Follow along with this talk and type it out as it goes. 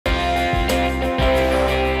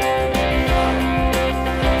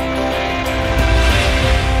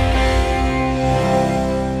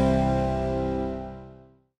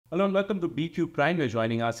Hello and welcome to BQ Prime. You're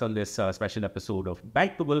joining us on this special episode of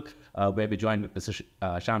Bankable, where we're joined with Mr.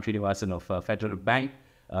 Shyam Srinivasan of Federal Bank.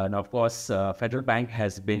 Now, of course, Federal Bank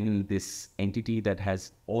has been this entity that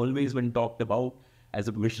has always been talked about as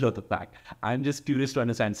a vision of the bank. I'm just curious to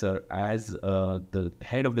understand, sir, as the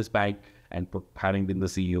head of this bank and having been the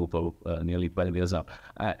CEO for nearly 12 years now,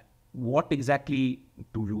 what exactly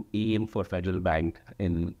do you aim for Federal Bank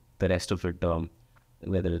in the rest of your term,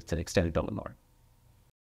 whether it's an extended term or not?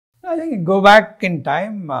 I think go back in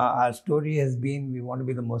time, our story has been we want to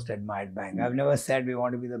be the most admired bank. I've never said we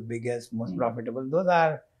want to be the biggest, most profitable. Those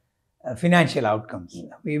are financial outcomes.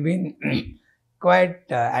 We've been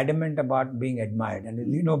quite adamant about being admired.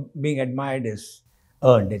 And you know, being admired is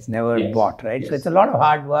earned, it's never bought, right? So it's a lot of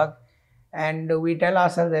hard work. And we tell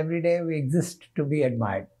ourselves every day we exist to be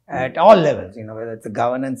admired at all levels, you know, whether it's the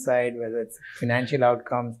governance side, whether it's financial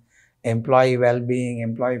outcomes, employee well-being,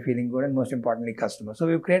 employee feeling good, and most importantly, customers. So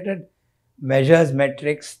we've created measures,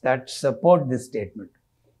 metrics that support this statement,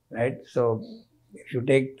 right? So if you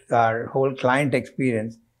take our whole client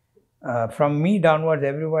experience, from me downwards,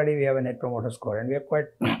 everybody, we have a net promoter score, and we are quite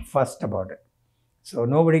fussed about it. So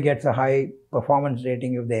nobody gets a high performance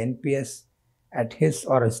rating if the NPS at his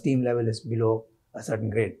or his team level is below a certain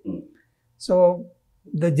grade. So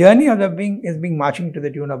the journey of the being is being marching to the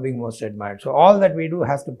tune of being most admired. So all that we do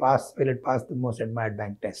has to pass, will it pass the most admired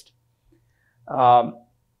bank test?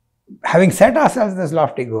 Having set ourselves this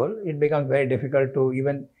lofty goal, it becomes very difficult to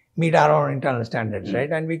even meet our own internal standards, right?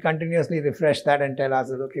 And we continuously refresh that and tell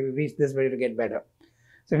ourselves, okay, we've reached this, way to get better.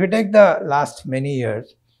 So if you take the last many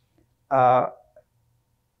years,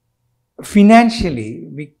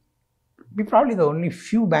 financially, we're probably the only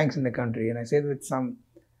few banks in the country, and I say with some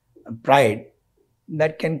pride,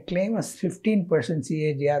 that can claim a 15%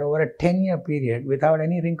 CAGR over a 10-year period without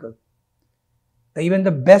any wrinkle. Even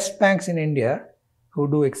the best banks in India who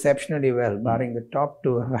do exceptionally well, barring the top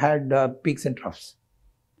two, have had peaks and troughs.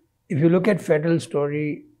 If you look at Federal's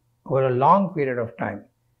story over a long period of time,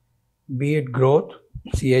 be it growth,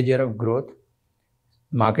 CAGR of growth,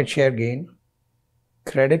 market share gain,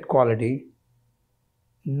 credit quality,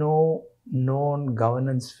 no known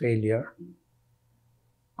governance failure,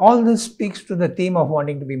 all this speaks to the theme of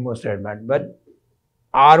wanting to be most admired. But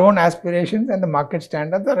our own aspirations and the market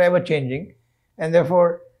standards are ever changing. And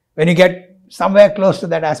therefore, when you get somewhere close to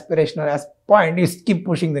that aspirational point, you keep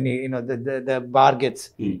pushing the bar gets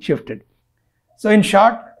shifted. So in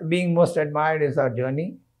short, being most admired is our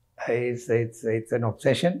journey. It's an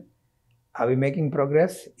obsession. Are we making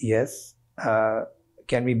progress? Yes.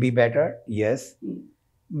 Can we be better? Yes.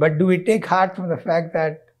 But do we take heart from the fact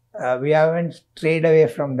that we haven't strayed away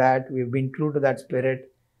from that? We've been true to that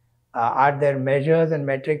spirit. Are there measures and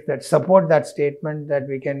metrics that support that statement that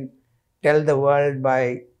we can tell the world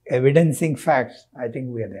by evidencing facts? I think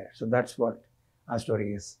we are there. So that's what our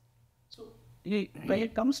story is. So when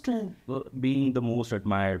it comes to being the most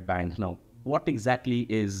admired bank now, what exactly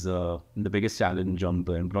is the biggest challenge on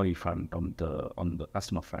the employee front, on the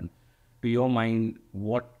customer front? To your mind,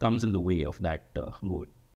 what comes in the way of that goal?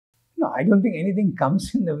 No, I don't think anything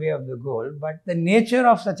comes in the way of the goal, but the nature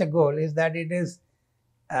of such a goal is that it is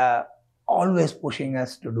always pushing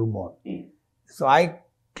us to do more. So I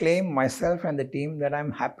claim myself and the team that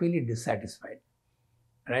I'm happily dissatisfied,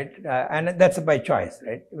 right? And that's by choice,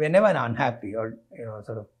 right? We're never unhappy or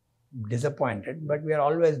sort of disappointed, but we are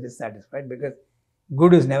always dissatisfied because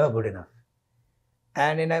good is never good enough.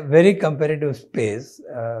 And in a very competitive space,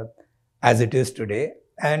 as it is today,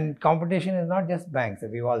 and competition is not just banks,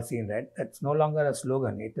 that we've all seen, right? That's no longer a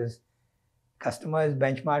slogan. It is customers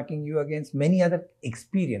benchmarking you against many other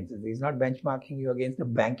experiences. He's not benchmarking you against a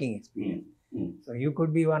banking experience. So you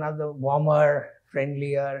could be one of the warmer,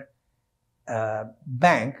 friendlier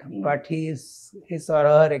bank, but his or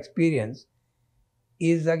her experience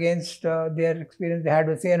is against their experience they had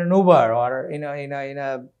with, say, in an Uber or in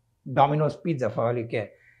a Domino's Pizza, for all you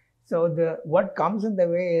care. So what comes in the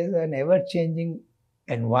way is an ever-changing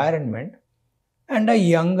environment and a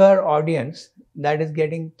younger audience that is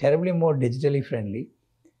getting terribly more digitally friendly.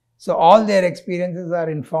 So all their experiences are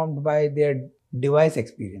informed by their device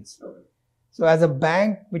experience. So as a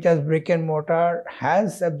bank which has brick and mortar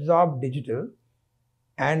has absorbed digital,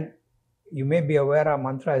 and you may be aware our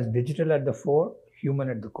mantra is digital at the fore, human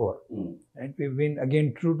at the core. Right? We've been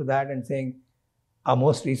again true to that and saying our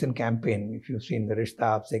most recent campaign, if you've seen the Rishta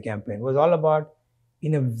Aapse campaign, was all about,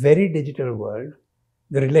 in a very digital world,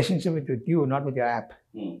 the relationship with you, not with your app.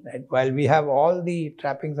 Right? While we have all the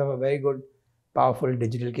trappings of a very good, powerful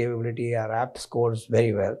digital capability, our app scores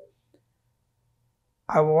very well.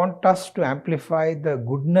 I want us to amplify the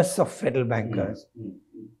goodness of Federal bankers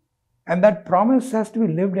And that promise has to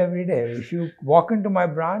be lived every day. If you walk into my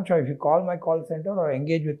branch or if you call my call center or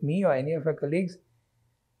engage with me or any of our colleagues,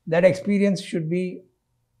 that experience should be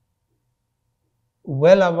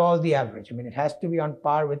well above the average. I mean, it has to be on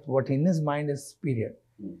par with what in his mind is superior.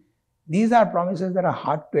 These are promises that are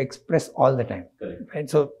hard to express all the time. Right?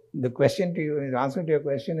 So the question to you, the answer to your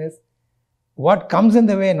question is, what comes in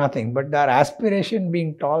the way? Nothing. But our aspiration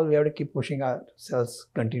being tall, we have to keep pushing ourselves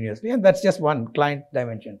continuously. And that's just one client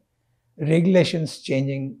dimension. Regulations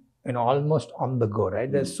changing, almost on the go,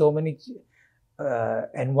 right? There's so many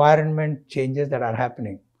environment changes that are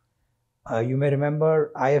happening. You may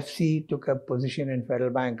remember IFC took a position in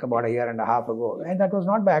Federal Bank about a year and a half ago, and that was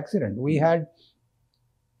not by accident. We had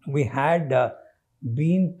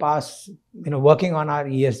been past, working on our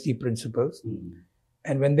ESG principles,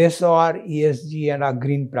 and when they saw our ESG and our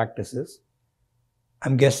green practices,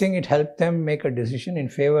 I'm guessing it helped them make a decision in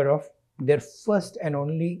favor of their first and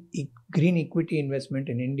only green equity investment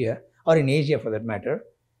in India, or in Asia for that matter,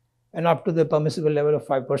 and up to the permissible level of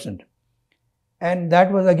 5%. And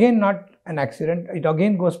that was again not an accident. It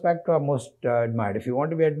again goes back to our most admired. If you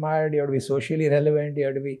want to be admired, you have to be socially relevant, you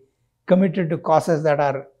have to be committed to causes that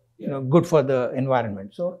are good for the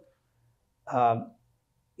environment. So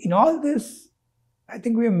in all this, I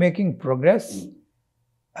think we are making progress.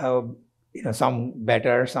 Some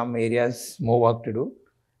better, some areas more work to do.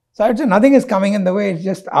 So I'd say nothing is coming in the way, it's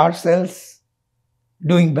just ourselves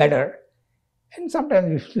doing better. And sometimes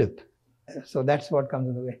we flip. So that's what comes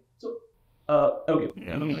in the way. So,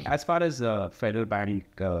 okay. As far as Federal Bank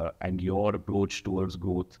and your approach towards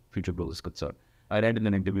growth, future growth is concerned, I read in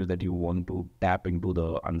an interview that you want to tap into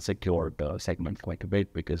the unsecured segment quite a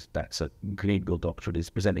bit because that's a great growth opportunity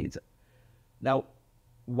presenting itself. Now,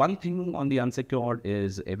 one thing on the unsecured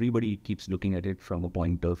is everybody keeps looking at it from a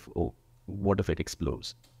point of, what if it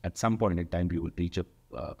explodes? At some point in time, you will reach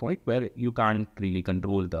a point where you can't really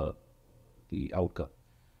control the outcome.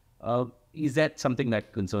 Is that something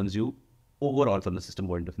that concerns you overall from the system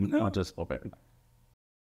point of view, not just for Federal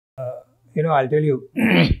Bank? I'll tell you,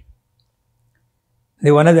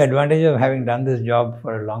 one of the advantages of having done this job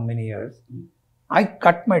for many years, I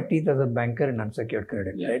cut my teeth as a banker in unsecured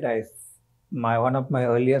credit. Right? One of my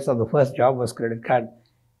earliest or the first job was credit card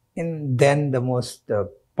in then the most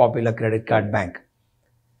popular credit card bank.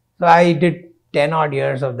 So I did 10 odd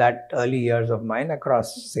years of that early years of mine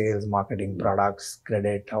across sales, marketing, products,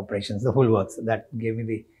 credit, operations, the full works. That gave me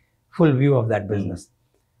the full view of that business.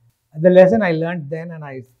 The lesson I learned then, and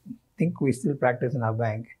I think we still practice in our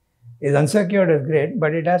bank, is unsecured is great,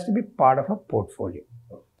 but it has to be part of a portfolio.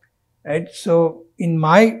 Right? So in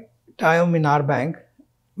my time in our bank,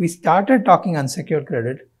 we started talking unsecured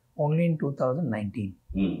credit only in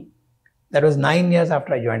 2019. That was 9 years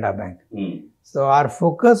after I joined our bank. So our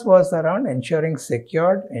focus was around ensuring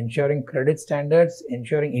secured, ensuring credit standards,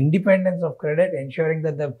 ensuring independence of credit, ensuring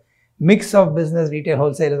that the mix of business, retail,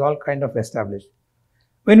 wholesale is all kind of established.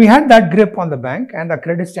 When we had that grip on the bank and the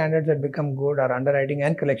credit standards had become good, our underwriting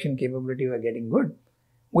and collection capability were getting good,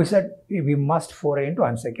 we said we must foray into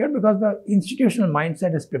unsecured because the institutional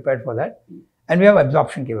mindset is prepared for that and we have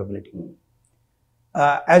absorption capability.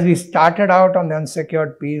 As we started out on the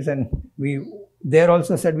unsecured piece, and we there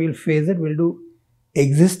also said we'll phase it, we'll do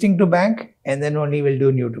existing to bank and then only we'll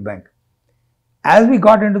do new to bank. As we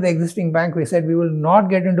got into the existing bank, we said we will not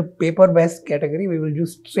get into paper-based category, we will do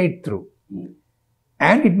straight through.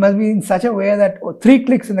 And it must be in such a way that 3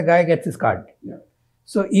 clicks and the guy gets his card.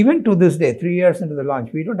 So even to this day, 3 years into the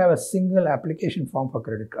launch, we don't have a single application form for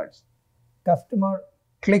credit cards. Customer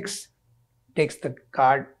clicks, takes the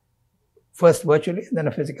card first virtually, and then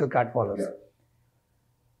a physical card follows.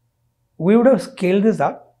 We would have scaled this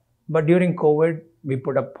up, but during COVID, we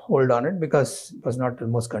put a hold on it because it was not the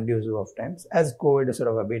most conducive of times. As COVID is sort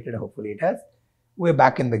of abated, hopefully it has, we're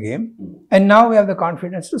back in the game. And now we have the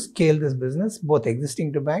confidence to scale this business, both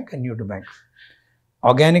existing to bank and new to bank,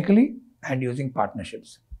 organically and using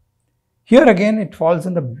partnerships. Here again, it falls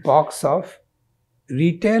in the box of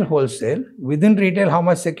retail, wholesale. Within retail, how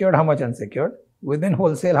much secured, how much unsecured. Within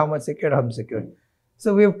wholesale, how much secured, how much unsecured.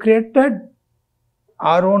 So we have created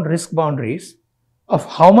our own risk boundaries of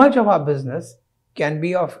how much of our business can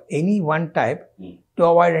be of any one type to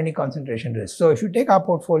avoid any concentration risk. So if you take our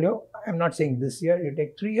portfolio, I'm not saying this year, you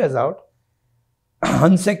take 3 years out,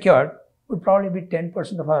 unsecured would probably be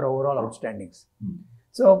 10% of our overall outstandings.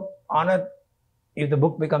 So if the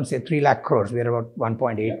book becomes say 3 lakh crores, we are about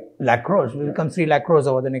 1.8 lakh crores, we become 3 lakh crores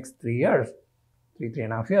over the next 3 years,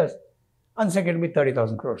 3.5 years. Unsecured will be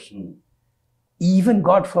 30,000 crores. Even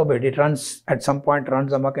God forbid, it runs at some point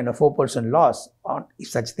runs amok in a 4% loss, or if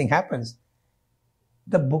such thing happens,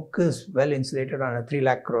 the book is well insulated on a 3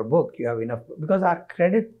 lakh crore book. You have enough, because our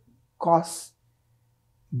credit costs,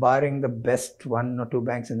 barring the best 1 or 2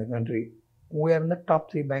 banks in the country, we are in the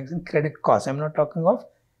top 3 banks in credit costs. I'm not talking of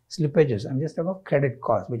slippages. I'm just talking of credit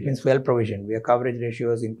costs, which means well provisioned. We have coverage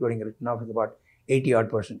ratios, including written off, is about 80 odd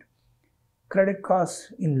 %. Credit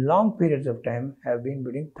costs in long periods of time have been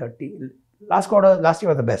between 30. Last year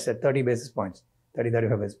was the best at 30 basis points, 30,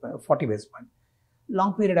 35 basis points, 40 basis points.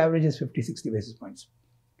 Long period average is 50, 60 basis points.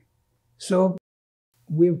 So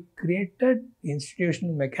we've created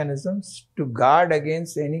institutional mechanisms to guard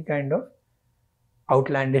against any kind of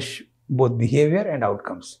outlandish both behavior and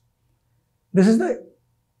outcomes. This is the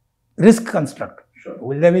risk construct. Sure.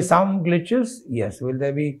 Will there be some glitches? Yes. Will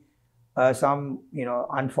there be some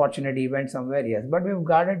unfortunate event somewhere? Yes. But we've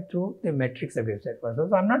guarded through the metrics that we've set for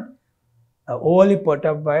ourselves. So I'm not overly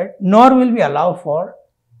perturbed by it, nor will we allow for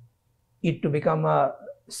it to become a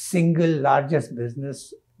single largest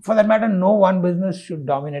business. For that matter, no one business should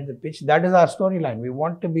dominate the pitch. That is our storyline. We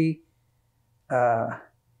want to be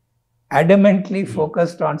adamantly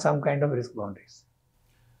focused on some kind of risk boundaries.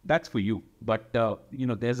 That's for you. But,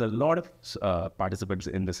 there's a lot of participants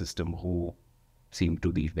in the system who seem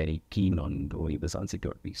to be very keen on doing this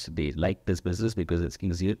unsecured piece. They like this business because it's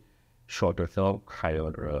easier, shorter term,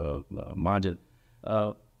 higher margin.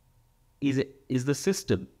 Is the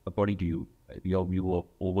system, according to you, your view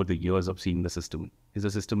over the years of seeing the system, is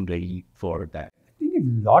the system ready for that? I think it's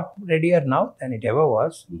a lot readier now than it ever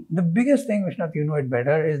was. The biggest thing, Vishwanath, you know it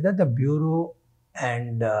better, is that the bureau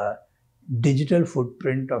and digital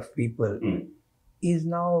footprint of people is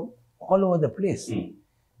now all over the place.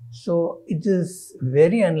 So it is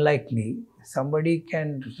very unlikely somebody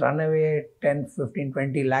can run away 10, 15,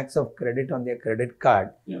 20 lakhs of credit on their credit card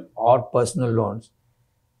or personal loans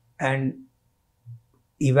and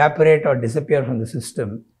evaporate or disappear from the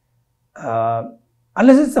system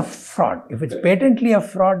unless it's a fraud. If it's patently a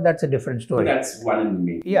fraud, that's a different story. But that's one in the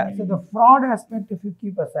main. Yeah, so the fraud aspect, if you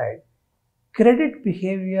keep aside, credit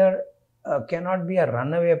behavior cannot be a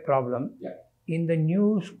runaway problem. In the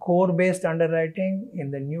new score-based underwriting,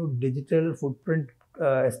 in the new digital footprint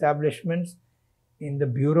establishments, in the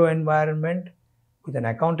bureau environment, with an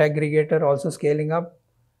account aggregator also scaling up,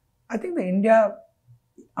 I think the India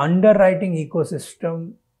underwriting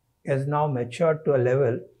ecosystem is now matured to a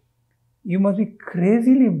level. You must be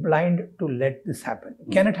crazily blind to let this happen.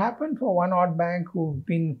 Can it happen for one odd bank who've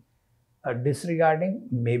been disregarding?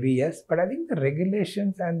 Maybe yes, but I think the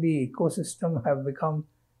regulations and the ecosystem have become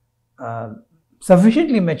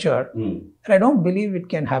sufficiently mature that I don't believe it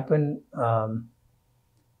can happen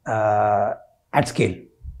at scale.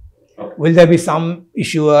 Will there be some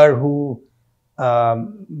issuer who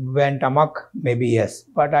went amok? Maybe yes,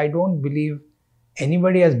 but I don't believe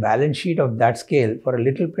anybody has balance sheet of that scale for a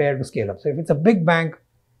little player to scale up. So if it's a big bank,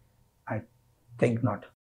 I think not.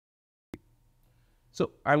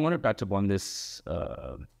 So I want to touch upon this,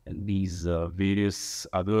 these various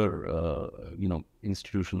other,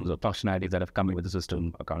 institutions or functionalities that have come in with the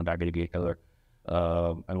system, account aggregator.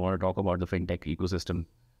 I want to talk about the fintech ecosystem.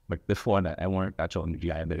 But before that, I want to touch on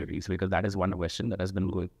liabilities, because that is one question that has been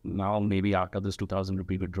going. Now, maybe after this 2,000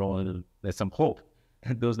 rupee withdrawal, there's some hope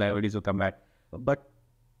that those liabilities will come back. But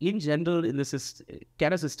in general, in this,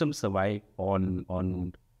 can a system survive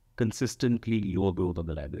on consistently lower growth on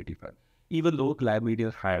the liability front, even though liability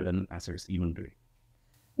is higher than assets even today?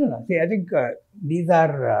 No. See, I think these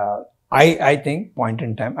are, I think, point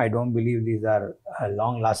in time. I don't believe these are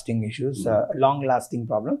long-lasting issues, long-lasting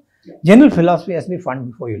problem. General philosophy has to be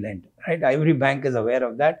fund before you lend, right? Every bank is aware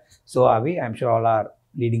of that. So are we. I'm sure all our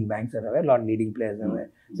leading banks are aware, a lot of leading players are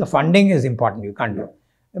aware. So funding is important. You can't do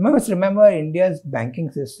it. Remember, India's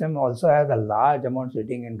banking system also has a large amount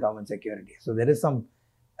sitting in government security. So there is some,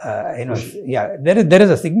 there is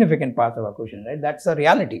a significant part of our cushion, right? That's a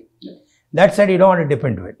reality. That said, you don't want to dip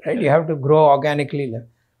into it, right? You have to grow organically.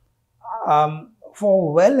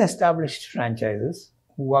 For well-established franchises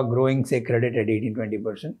who are growing, say, credit at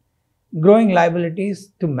 18-20%, growing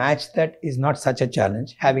liabilities to match that is not such a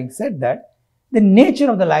challenge. Having said that, the nature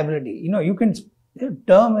of the liability, the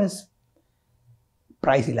term is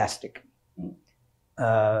price elastic.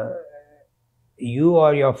 You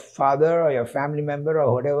or your father or your family member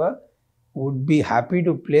or whatever would be happy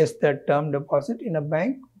to place that term deposit in a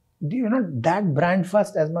bank, that brand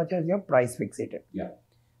first as much as your price fixated.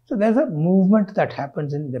 So there's a movement that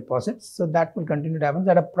happens in deposits. So that will continue to happen.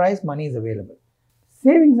 At a price, money is available.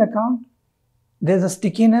 Savings account, there's a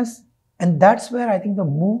stickiness, and that's where I think the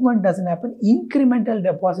movement doesn't happen. Incremental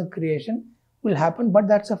deposit creation will happen, but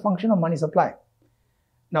that's a function of money supply.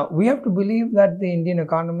 Now, we have to believe that the Indian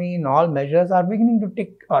economy in all measures are beginning to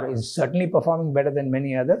tick, or is certainly performing better than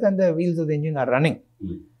many others, and the wheels of the engine are running.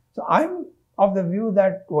 So I'm of the view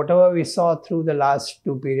that whatever we saw through the last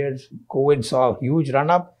 2 periods, COVID saw a huge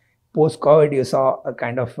run-up, post-COVID you saw a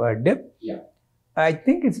kind of a dip. I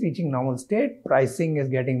think it's reaching normal state, pricing is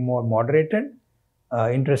getting more moderated,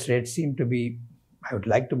 interest rates seem to be, I would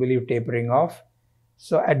like to believe, tapering off.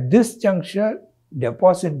 So at this juncture,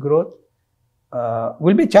 deposit growth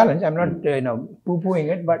will be a challenge. I'm not poo-pooing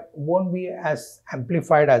it, but won't be as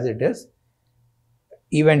amplified as it is.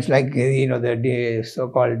 Events like the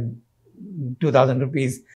so-called 2,000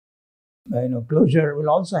 rupees closure will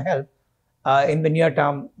also help. In the near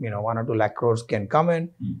term, 1 or 2 lakh crores can come in.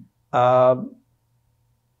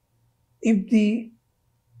 If the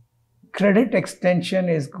credit extension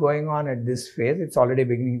is going on at this phase, it's already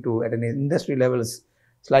beginning to, at an industry level, is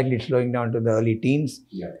slightly slowing down to the early teens.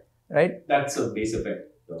 Right? That's a base effect.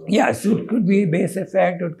 Yeah, so it could be base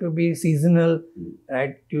effect, it could be seasonal,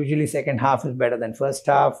 right? Usually second half is better than first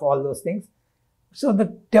half, all those things. So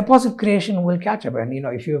the deposit creation will catch up. And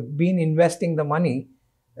if you've been investing the money,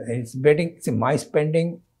 it's betting, see, my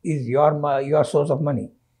spending is your source of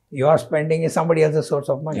money. Your spending is somebody else's source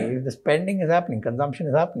of money. If the spending is happening, consumption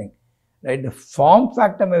is happening, right? The form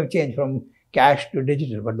factor may have changed from cash to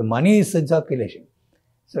digital, but the money is in circulation.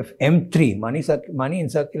 So if M3, money in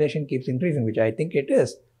circulation, keeps increasing, which I think it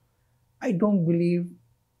is, I don't believe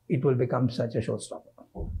it will become such a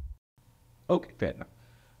showstopper. Okay, fair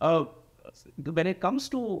enough. When it comes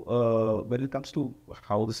to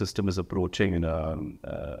how the system is approaching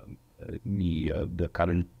the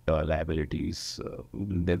current liabilities,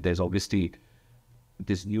 there's obviously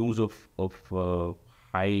this news of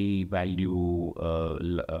high value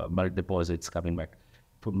bulk deposits coming back.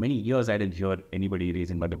 For many years, I didn't hear anybody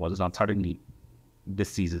raising bulk deposits. Now suddenly, this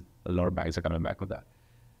season, a lot of banks are coming back with that.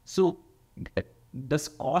 So, does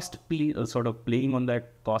cost sort of playing on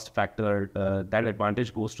that cost factor, that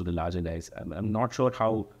advantage goes to the larger guys? I'm not sure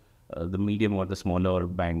how the medium or the smaller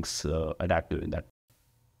banks adapt to in that.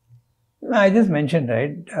 I just mentioned,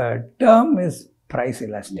 right, term is price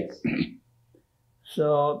elastic.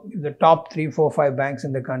 So the top 3, 4, 5 banks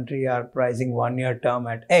in the country are pricing 1-year term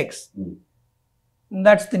at X.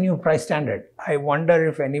 That's the new price standard. I wonder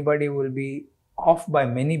if anybody will be off by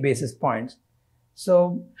many basis points.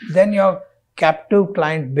 So then your captive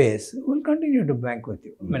client base will continue to bank with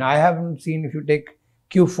you. I mean, I haven't seen, if you take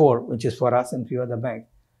Q4, which is for us and few other banks,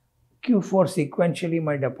 Q4 sequentially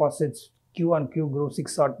my deposits Q on Q grew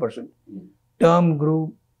 6%. Term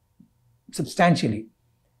grew substantially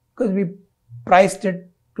because we priced it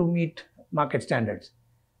to meet market standards.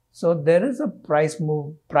 So there is a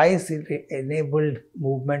price-enabled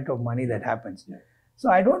movement of money that happens. So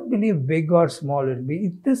I don't believe big or small will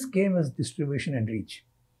be. This game is distribution and reach,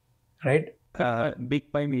 right?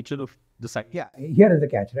 Big by nature of the site. Yeah, here is the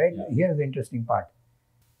catch, right? Here is the interesting part.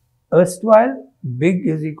 Erstwhile, big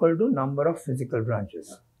is equal to number of physical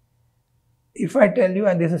branches. If I tell you,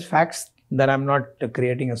 and this is facts, that I'm not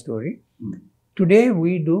creating a story, today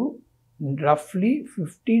we do roughly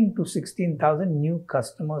 15 to 16,000 new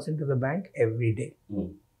customers into the bank every day,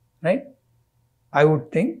 right? I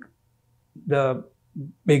would think the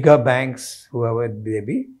bigger banks, whoever they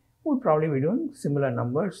be, would probably be doing similar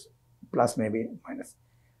numbers, plus maybe minus.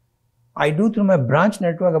 I do through my branch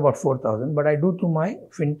network about 4,000, but I do to my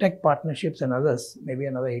fintech partnerships and others, maybe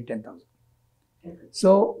another 8,000-10,000.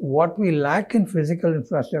 So what we lack in physical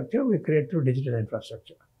infrastructure, we create through digital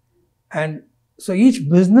infrastructure. And so each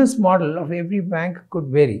business model of every bank could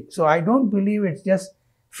vary. So I don't believe it's just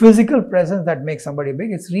physical presence that makes somebody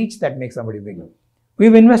big, it's reach that makes somebody big.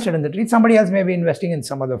 We've invested in the reach, somebody else may be investing in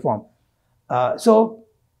some other form. So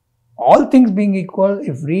all things being equal,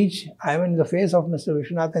 if reach, I'm in the face of Mr.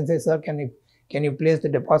 Vishwanath and say, sir, can you place the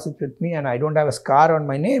deposit with me and I don't have a scar on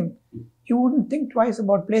my name, you wouldn't think twice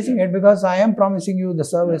about placing it because I am promising you the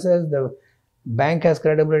services, the bank has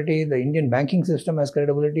credibility, the Indian banking system has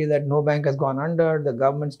credibility that no bank has gone under, the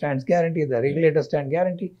government stands guarantee, the regulators stand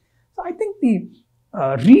guarantee. So I think the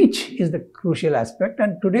reach is the crucial aspect,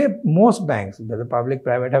 and today most banks, the public,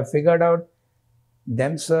 private, have figured out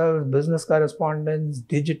themselves, business correspondence,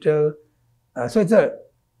 digital. So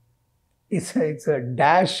it's a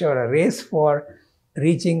dash or a race for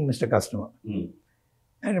reaching Mr. Customer.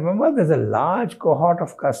 And remember, there's a large cohort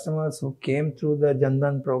of customers who came through the Jan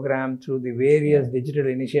Dhan program, through the various digital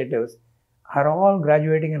initiatives, are all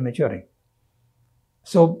graduating and maturing.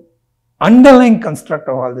 So, underlying construct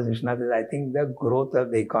of all this, Vishwanath, is I think the growth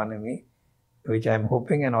of the economy, which I'm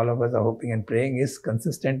hoping and all of us are hoping and praying, is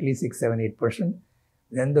consistently 6, 7, 8%.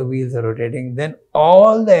 then the wheels are rotating, then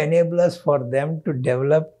all the enablers for them to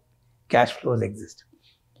develop cash flows exist.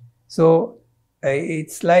 So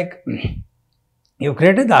it's like you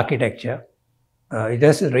created the architecture, it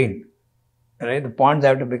has to rain, right? The ponds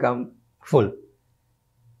have to become full.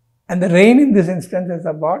 And the rain in this instance is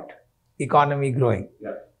about economy growing.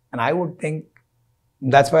 Yeah. And I would think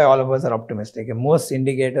that's why all of us are optimistic. And most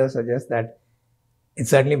indicators suggest that it's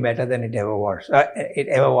certainly better than it ever was. It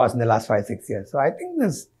ever was in the last 5-6 years. So I think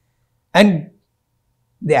this, and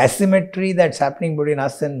the asymmetry that's happening between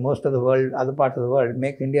us and most of the world, other parts of the world,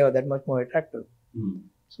 makes India that much more attractive.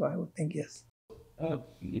 So I would think yes.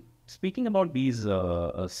 Speaking about these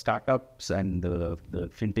startups and the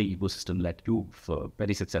fintech ecosystem that you've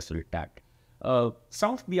very successfully tapped,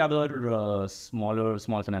 some of the other small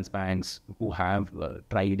finance banks who have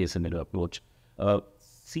tried a similar approach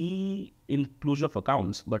see inclusion of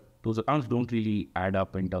accounts, but those accounts don't really add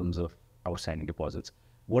up in terms of outstanding deposits.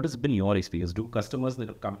 What has been your experience? Do customers that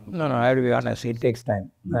have come? No, I have to be honest, it takes time,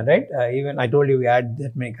 right? Even I told you we add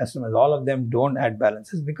that many customers, all of them don't add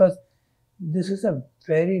balances because this is a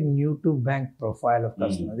very new to bank profile of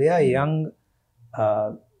customer. They are young,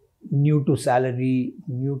 new to salary,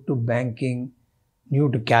 new to banking, new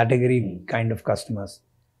to category kind of customers.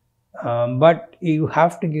 But you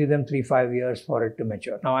have to give them 3-5 years for it to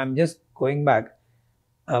mature. Now I'm just going back.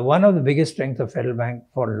 One of the biggest strengths of Federal Bank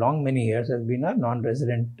for many years has been our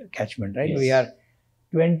non-resident catchment, right? Yes. We are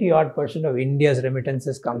 20% of India's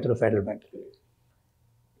remittances come through Federal Bank.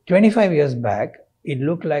 25 years back, it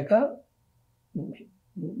looked like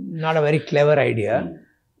not a very clever idea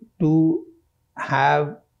to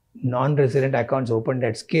have non-resident accounts opened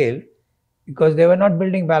at scale because they were not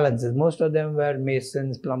building balances. Most of them were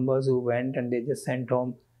masons, plumbers who went and they just sent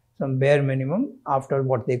home some bare minimum after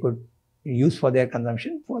what they could use for their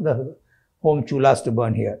consumption for the home chulas to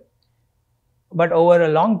burn here. But over a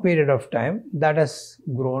long period of time, that has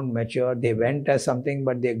grown, matured. They went as something,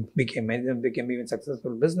 but many of them became even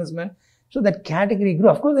successful businessmen. So that category grew.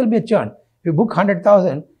 Of course, there will be a churn. If you book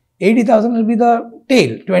 100,000, 80,000 will be the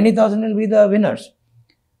tail, 20,000 will be the winners.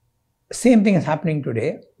 Same thing is happening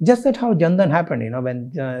today. Just that how Jan Dhan happened,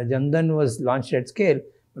 when Jan Dhan was launched at scale.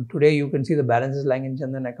 But today you can see the balances lying in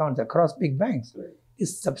Jan Dhan accounts across big banks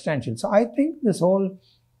is substantial. So I think this whole,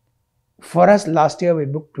 for us last year we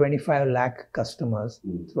booked 25 lakh customers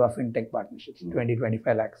through our fintech partnerships,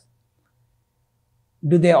 20-25 lakhs.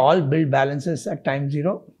 Do they all build balances at time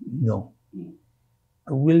zero? No.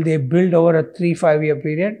 Will they build over a 3-5 year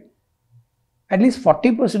period? At least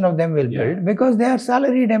 40% of them will build because they are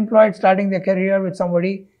salaried, employed, starting their career with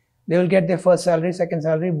somebody. They will get their first salary, second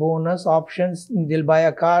salary, bonus, options. They'll buy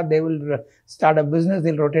a car, they will start a business,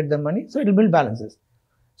 they'll rotate the money. So it will build balances.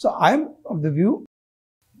 So I'm of the view,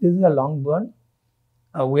 this is a long burn.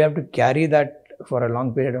 We have to carry that for a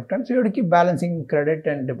long period of time. So you have to keep balancing credit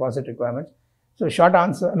and deposit requirements. So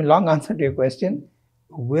long answer to your question,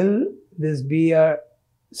 will this be a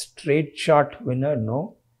straight shot winner?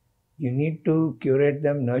 No. You need to curate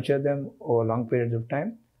them, nurture them over long periods of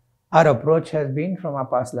time. Our approach has been from our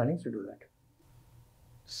past learnings to do that.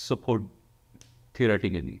 Support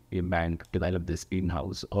theoretically a bank develop this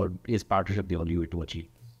in-house, or is partnership the only way to achieve?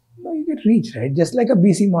 No, you get reach, right? Just like a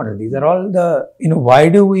BC model. These are all the, why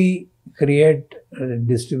do we create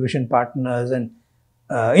distribution partners and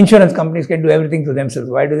insurance companies can do everything to themselves?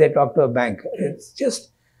 Why do they talk to a bank? It's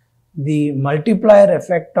just the multiplier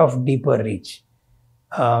effect of deeper reach.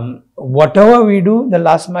 Whatever we do, the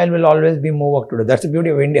last mile will always be more work to do. That's the beauty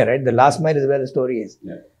of India, right? The last mile is where the story is.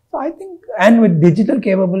 Yeah. So I think, and with digital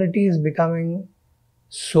capabilities becoming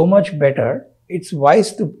so much better, it's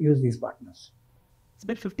wise to use these partners. It's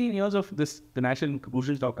been 15 years of this financial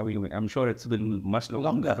inclusion talk. I mean, I'm sure it's been much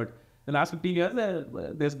longer, but the last 15 years,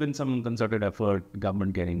 there's been some concerted effort,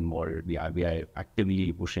 government getting involved, the RBI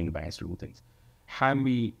actively pushing banks to do things. Have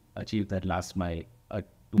we achieved that last mile?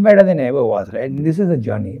 Better than ever was, right? This is a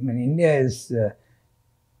journey. I mean, India is, the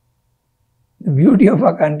beauty of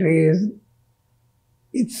our country is,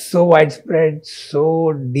 it's so widespread,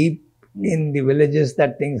 so deep in the villages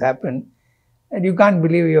that things happen, and you can't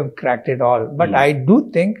believe you have cracked it all. But I do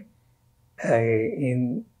think,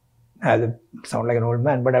 I sound like an old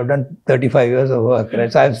man, but I've done 35 years of work, right?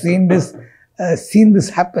 So I've seen this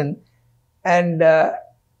happen, and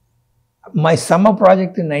my summer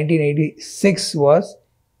project in 1986 was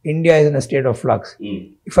India is in a state of flux.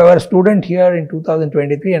 If I were a student here in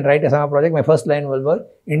 2023 and write a summer project, my first line will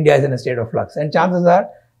be India is in a state of flux. And chances are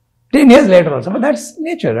 10 years later also. But that's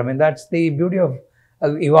nature. I mean, that's the beauty of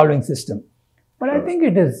an evolving system. But I think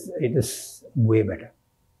it is way better.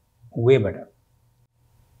 Way better.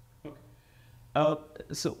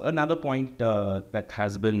 So another point that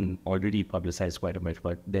has been already publicized quite a bit,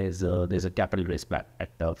 but there's a capital raise plan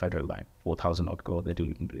at the Federal Bank, 4,000 odd crore that you're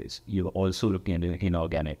looking to raise. You're also looking at an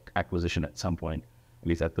inorganic acquisition at some point, at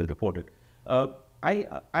least that's been reported.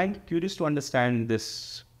 I'm curious to understand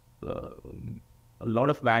this. A lot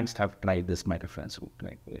of banks have tried this microfinance route.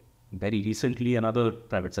 Like very recently, another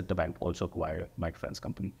private sector bank also acquired a microfinance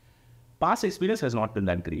company. Past experience has not been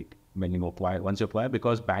that great when you acquire, once you acquire,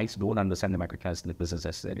 because banks don't understand the microfinance business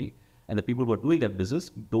necessarily. And the people who are doing that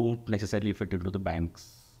business don't necessarily fit into the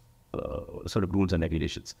bank's sort of rules and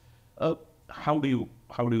regulations. How do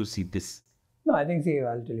you see this? No, I think, see,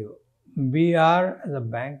 I'll tell you, we are as a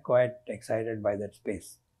bank quite excited by that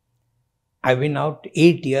space. I've been out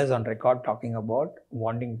 8 years on record talking about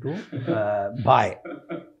wanting to buy.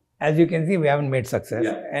 As you can see, we haven't made success,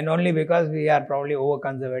 and only because we are probably over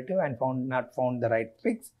conservative and not found the right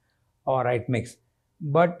fix or right mix.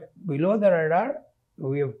 But below the radar,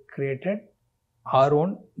 we have created our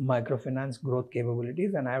own microfinance growth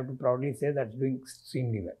capabilities, and I have to proudly say that's doing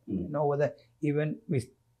extremely well. Now, even we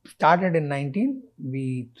started in 19,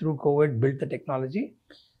 we through COVID built the technology.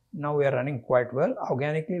 Now we are running quite well.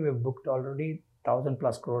 Organically, we've booked already 1,000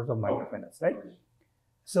 plus crores of microfinance, right?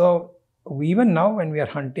 So even now, when we are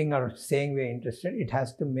hunting or saying we are interested, it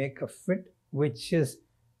has to make a fit which is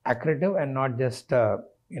accretive and not just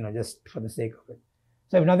just for the sake of it.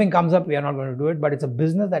 So if nothing comes up, we are not going to do it. But it's a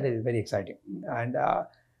business that is very exciting, and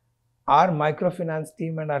our microfinance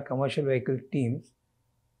team and our commercial vehicle teams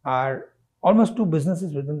are almost two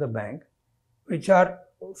businesses within the bank, which are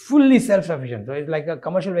fully self-sufficient. So it's like a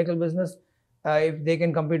commercial vehicle business. If they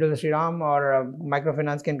can compete with Shriram, or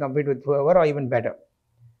microfinance can compete with whoever, or even better,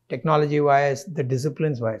 technology-wise, the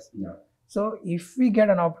disciplines-wise. Yeah. So if we get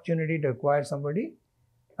an opportunity to acquire somebody,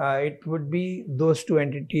 it would be those two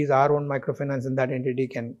entities, our own microfinance and that entity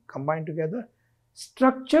can combine together.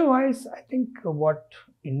 Structure-wise, I think what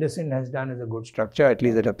IndusInd has done is a good structure, at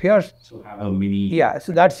least it appears. So have a mini... Yeah,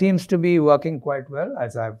 so that seems to be working quite well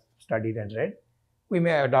as I've studied and read. We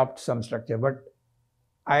may adopt some structure, but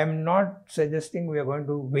I am not suggesting we are going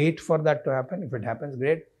to wait for that to happen. If it happens,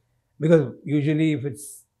 great. Because usually if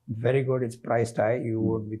it's very good, it's priced high, you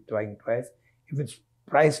would be trying twice. If it's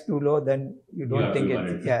priced too low, then you don't think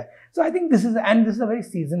it's... Yeah. So I think this is a very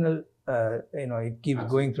seasonal, it keeps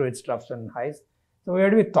going through its troughs and highs. So we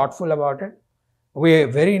have to be thoughtful about it. We are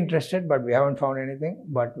very interested, but we haven't found anything.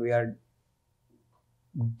 But we are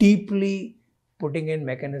deeply putting in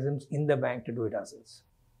mechanisms in the bank to do it ourselves.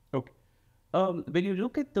 Okay. When you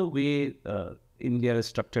look at the way India is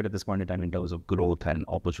structured at this point in time in terms of growth and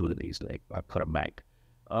opportunities, like for a bank,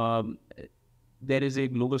 there is a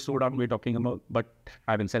global slowdown we're talking about, but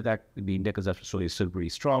having said that, the India consumption story is still pretty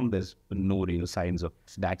strong. There's no real signs of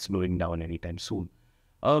that slowing down anytime soon.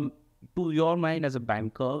 To your mind as a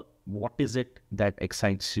banker, what is it that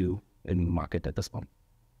excites you in the market at this moment?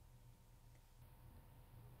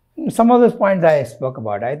 Some of those points I spoke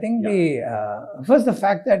about. I think first, the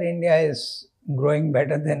fact that India is growing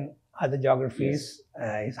better than other geographies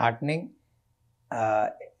is heartening.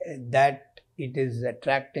 That it is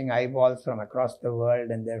attracting eyeballs from across the world,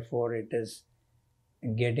 and therefore it is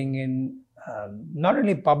getting in not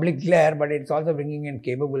only public glare, but it's also bringing in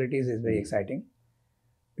capabilities is very exciting.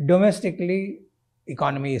 Domestically,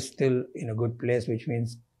 economy is still in a good place, which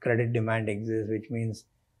means credit demand exists, which means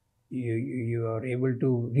you are able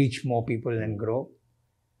to reach more people and grow.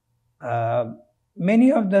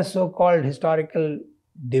 Many of the so-called historical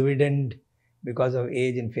dividend because of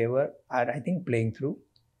age in favor are, I think, playing through.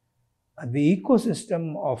 The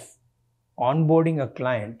ecosystem of onboarding a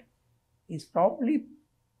client is probably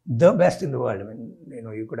the best in the world. I mean,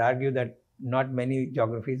 you could argue that not many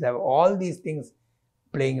geographies have all these things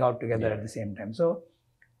playing out together at the same time. So,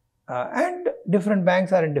 and different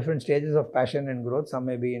banks are in different stages of passion and growth. Some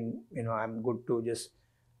may be in, I'm good to just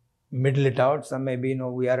middle it out. Some may be,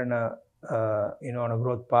 we are in a, on a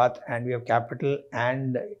growth path, and we have capital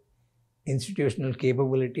and institutional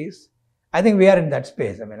capabilities. I think we are in that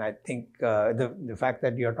space. I mean, I think the fact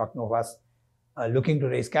that you're talking of us looking to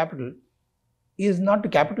raise capital is not to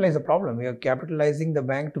capitalize the problem. We are capitalizing the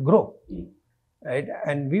bank to grow, right?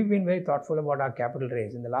 And we've been very thoughtful about our capital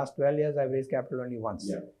raise. In the last 12 years, I've raised capital only once.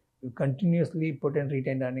 Yeah. We continuously put in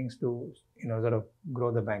retained earnings to, sort of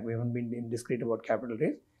grow the bank. We haven't been indiscreet about capital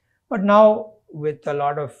raise. But now, with a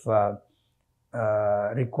lot of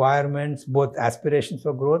requirements, both aspirations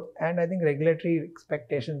for growth and I think regulatory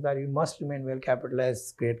expectations that you must remain well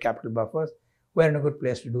capitalized, create capital buffers, we're in a good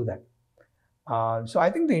place to do that. So I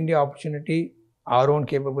think the India opportunity, our own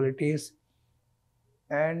capabilities,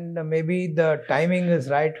 and maybe the timing is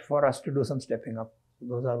right for us to do some stepping up.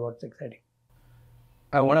 Those are what's exciting.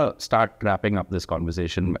 I want to start wrapping up this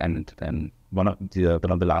conversation, and one of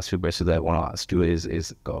the last few questions that I want to ask you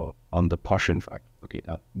is on the portion fact. Okay,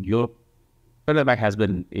 now your Federal Bank has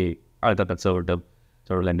been a ultra-conservative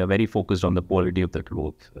sort of lender, very focused on the quality of the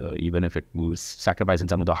growth, even if it was sacrificing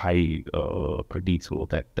some of the high deeds growth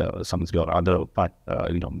that some of your other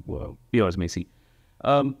peers may see.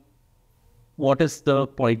 What is the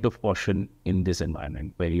point of caution in this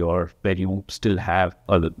environment where you still have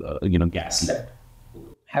gas left?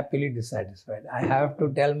 Happily dissatisfied. I have to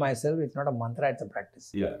tell myself it's not a mantra, it's a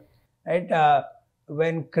practice. Yeah. Right?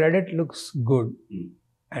 When credit looks good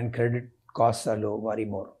and credit costs are low, worry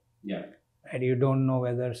more. Yeah. And you don't know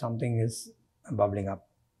whether something is bubbling up.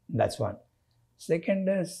 That's one. Second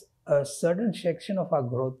is a certain section of our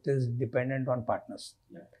growth is dependent on partners.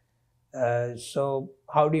 Yeah. So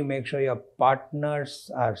how do you make sure your partners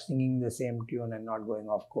are singing the same tune and not going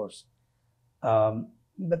off course?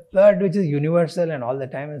 The third, which is universal and all the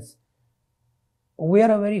time, is we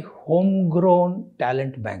are a very homegrown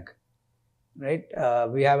talent bank, right?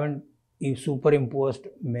 We haven't superimposed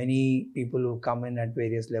many people who come in at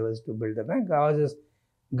various levels to build the bank. Ours is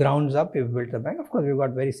grounds up, we've built the bank. Of course, we've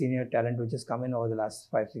got very senior talent which has come in over the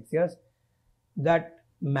last 5-6 years. That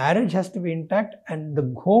marriage has to be intact, and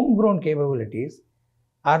the homegrown capabilities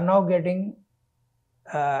are now getting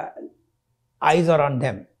eyes are on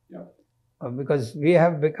them. Yeah. Because we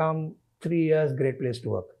have become 3 years great place to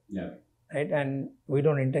work. Yeah. Right? And we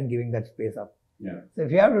don't intend giving that space up. Yeah. So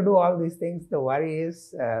if you have to do all these things, the worry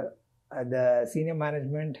is the senior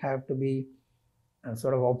management have to be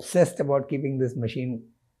sort of obsessed about keeping this machine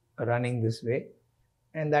running this way.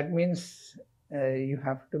 And that means you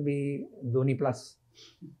have to be Dhoni plus.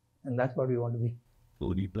 And that's what we want to be.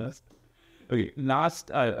 Dhoni plus. Okay,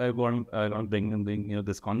 last I want to bring in,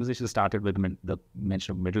 this conversation started with the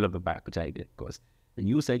mention of middle of the back, which I did, of course. And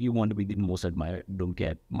you said you want to be the most admired, don't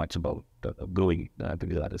care much about growing to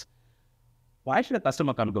the others. Why should a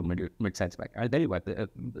customer come to a mid-sized bank? I'll tell you what,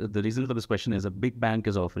 the reason for this question is a big bank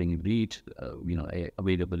is offering reach,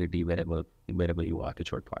 availability wherever you are to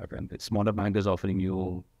short fire. And a smaller bank is offering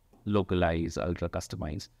you localized, ultra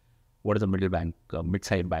customized. What is a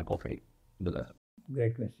mid-sized bank offering?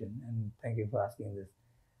 Great question, and thank you for asking this.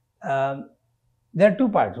 There are two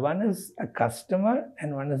parts. One is a customer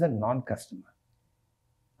and one is a non-customer.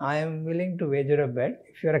 I am willing to wager a bet.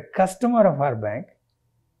 If you're a customer of our bank,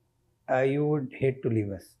 you would hate to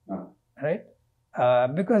leave us, right?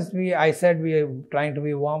 Because I said we are trying to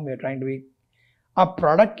be warm, we are trying to be... Our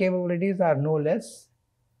product capabilities are no less.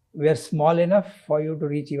 We are small enough for you to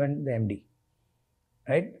reach even the MD,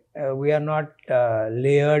 right? We are not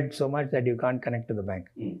layered so much that you can't connect to the bank.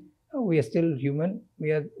 We are still human.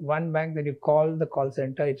 We are one bank that you call the call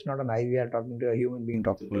center. It's not an IVR talking to a human being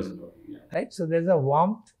talking to you, right? So there's a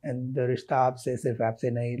warmth, and the rishta aapse sirf aapse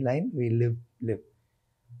nahi line, we live.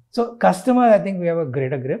 So customers, I think we have a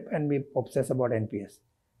greater grip and we obsess about NPS.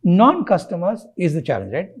 Non-customers is the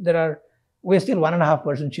challenge, right? We're still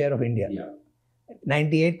 1.5% share of India. Yeah.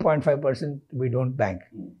 98.5% we don't bank.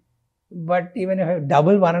 But even if I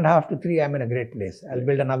double 1.5 to 3, I'm in a great place. I'll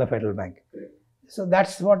build another federal bank. So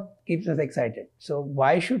that's what keeps us excited. So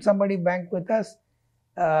why should somebody bank with us?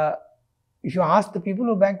 If you ask the people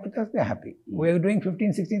who bank with us, they're happy. We're doing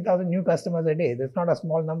 16,000 new customers a day. That's not a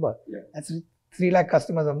small number. Yeah. That's 3 lakh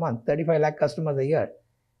customers a month, 35 lakh customers a year.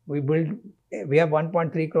 We have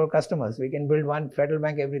 1.3 crore customers. We can build one federal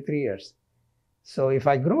bank every 3 years. So if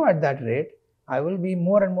I grow at that rate, I will be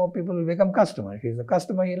more and more people will become customers. If he's a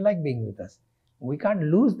customer, he'll like being with us. We can't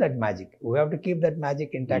lose that magic. We have to keep that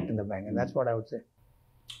magic intact in the bank. And that's what I would say.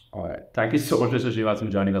 All right. Thank you so much, Mr. Srinivasan, for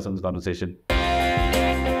joining us on this conversation.